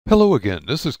Hello again,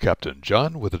 this is Captain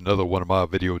John with another one of my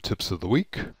video tips of the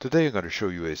week. Today I'm going to show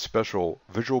you a special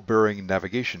visual bearing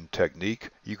navigation technique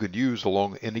you can use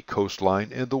along any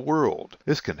coastline in the world.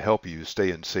 This can help you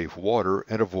stay in safe water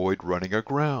and avoid running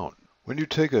aground. When you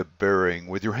take a bearing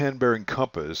with your hand bearing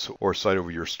compass or sight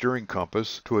over your steering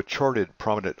compass to a charted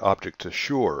prominent object to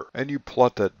shore, and you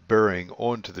plot that bearing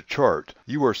onto the chart,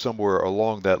 you are somewhere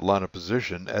along that line of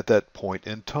position at that point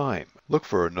in time. Look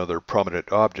for another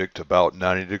prominent object about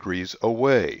 90 degrees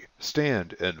away.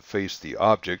 Stand and face the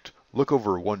object. Look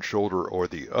over one shoulder or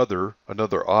the other.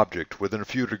 Another object within a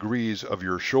few degrees of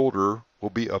your shoulder will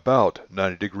be about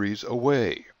 90 degrees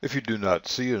away. If you do not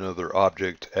see another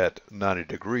object at 90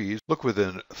 degrees, look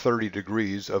within 30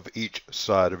 degrees of each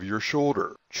side of your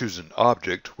shoulder. Choose an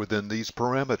object within these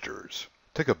parameters.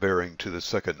 Take a bearing to the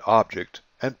second object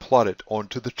and plot it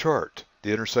onto the chart.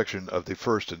 The intersection of the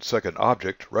first and second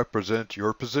object represent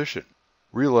your position.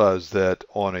 Realize that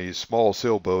on a small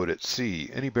sailboat at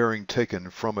sea, any bearing taken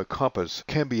from a compass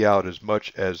can be out as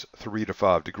much as 3 to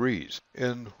 5 degrees.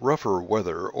 In rougher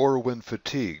weather or when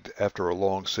fatigued after a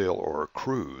long sail or a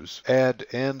cruise, add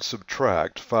and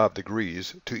subtract 5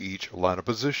 degrees to each line of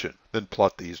position. Then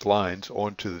plot these lines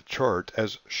onto the chart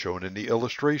as shown in the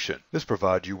illustration. This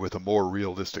provides you with a more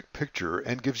realistic picture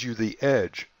and gives you the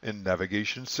edge in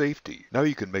navigation safety. Now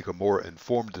you can make a more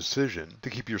informed decision to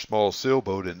keep your small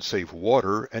sailboat in safe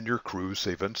water and your crew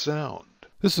safe and sound.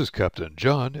 This is Captain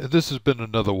John, and this has been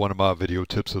another one of my video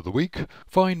tips of the week.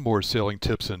 Find more sailing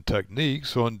tips and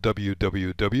techniques on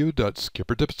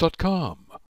www.skippertips.com.